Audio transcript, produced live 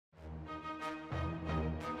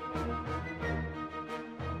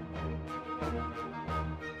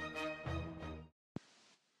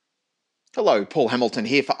Hello, Paul Hamilton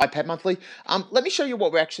here for iPad Monthly. Let me show you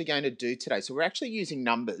what we're actually going to do today. So we're actually using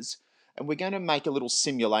numbers and we're going to make a little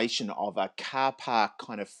simulation of a car park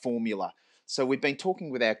kind of formula. So we've been talking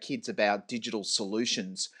with our kids about digital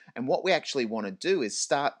solutions, and what we actually want to do is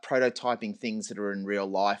start prototyping things that are in real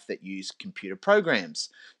life that use computer programs.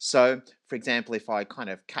 So for example, if I kind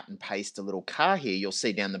of cut and paste a little car here, you'll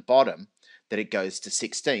see down the bottom that it goes to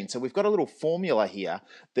 16. So we've got a little formula here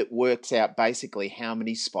that works out basically how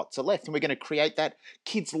many spots are left. And we're going to create that.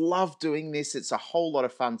 Kids love doing this. It's a whole lot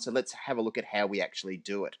of fun. So let's have a look at how we actually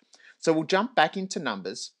do it. So we'll jump back into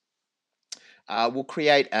numbers. We'll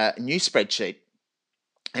create a new spreadsheet.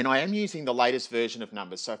 And I am using the latest version of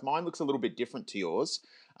numbers. So if mine looks a little bit different to yours,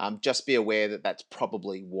 just be aware that that's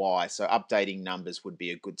probably why. So updating numbers would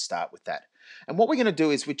be a good start with that. And what we're going to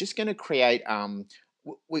do is we're just going to create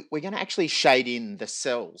we're going to actually shade in the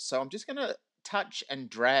cells. So I'm just going to touch and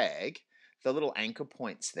drag the little anchor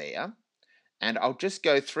points there, and I'll just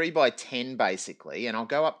go 3 by 10 basically, and I'll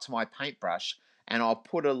go up to my paintbrush and I'll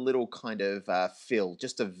put a little kind of fill,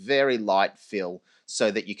 just a very light fill, so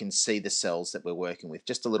that you can see the cells that we're working with,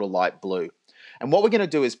 just a little light blue. And what we're going to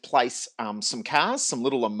do is place some cars, some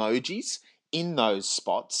little emojis in those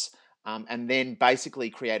spots, and then basically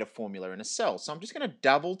create a formula in a cell. So I'm just going to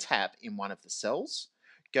double tap in one of the cells,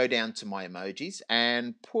 go down to my emojis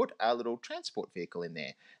and put a little transport vehicle in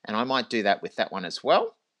there. And I might do that with that one as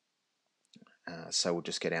well. So we'll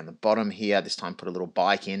just go down the bottom here, this time put a little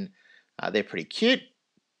bike in. They're pretty cute.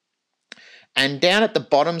 And down at the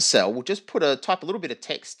bottom cell, we'll just type a little bit of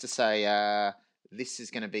text to say this is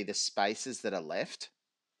going to be the spaces that are left.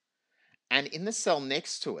 And in the cell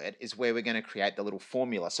next to it is where we're going to create the little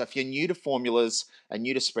formula. So if you're new to formulas and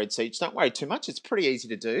new to spreadsheets, don't worry too much. It's pretty easy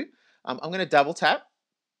to do. I'm going to double tap.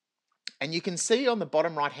 And you can see on the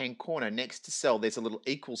bottom right-hand corner next to cell, there's a little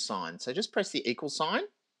equal sign. So just press the equal sign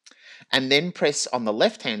and then press on the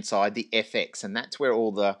left-hand side the FX. And that's where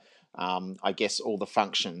all the, I guess, all the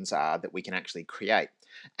functions are that we can actually create.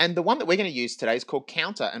 And the one that we're going to use today is called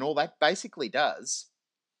counter. And all that basically does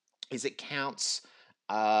is it counts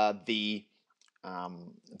the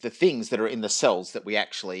things that are in the cells that we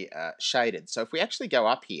actually shaded. So if we actually go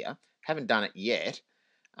up here, haven't done it yet,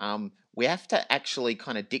 we have to actually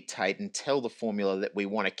kind of dictate and tell the formula that we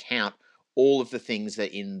want to count all of the things that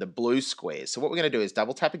are in the blue squares. So what we're going to do is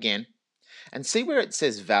double tap again and see where it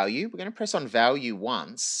says value. We're going to press on value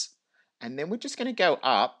once, and then we're just going to go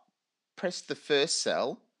up, press the first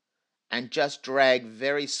cell, and just drag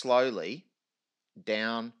very slowly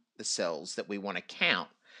down the cells that we want to count.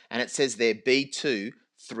 And it says there B2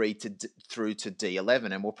 through to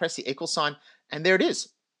D11, and we'll press the equal sign, and there it is.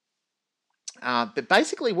 But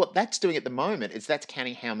basically what that's doing at the moment is that's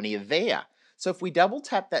counting how many are there. So if we double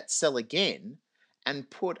tap that cell again and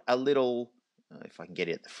put a little, if I can get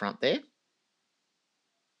it at the front there,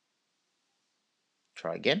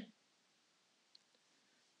 try again.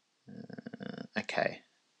 Okay.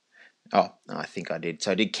 Oh, I think I did.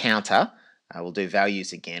 So I did counter. We'll do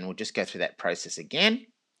values again. We'll just go through that process again.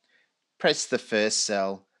 Press the first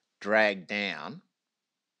cell, drag down,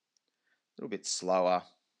 a little bit slower.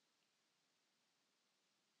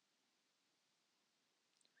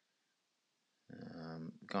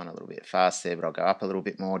 Gone a little bit fast there, but I'll go up a little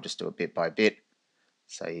bit more, just do it bit by bit.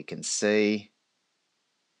 So you can see,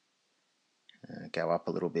 go up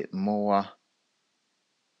a little bit more.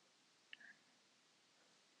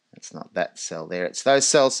 It's not that cell there, it's those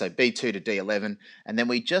cells, so B2 to D11. And then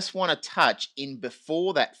we just want to touch in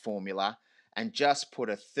before that formula and just put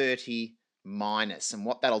a 30 minus. And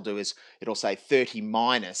what that'll do is it'll say 30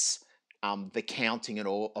 minus the counting and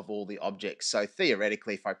all of all the objects. So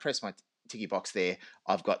theoretically, if I press my ticky box there,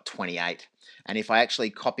 I've got 28. And if I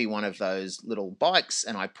actually copy one of those little bikes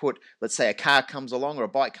and I put, let's say a car comes along or a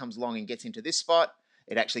bike comes along and gets into this spot,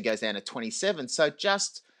 it actually goes down to 27. So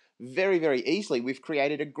just very, very easily, we've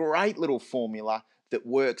created a great little formula that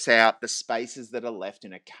works out the spaces that are left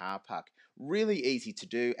in a car park. Really easy to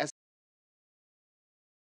do. As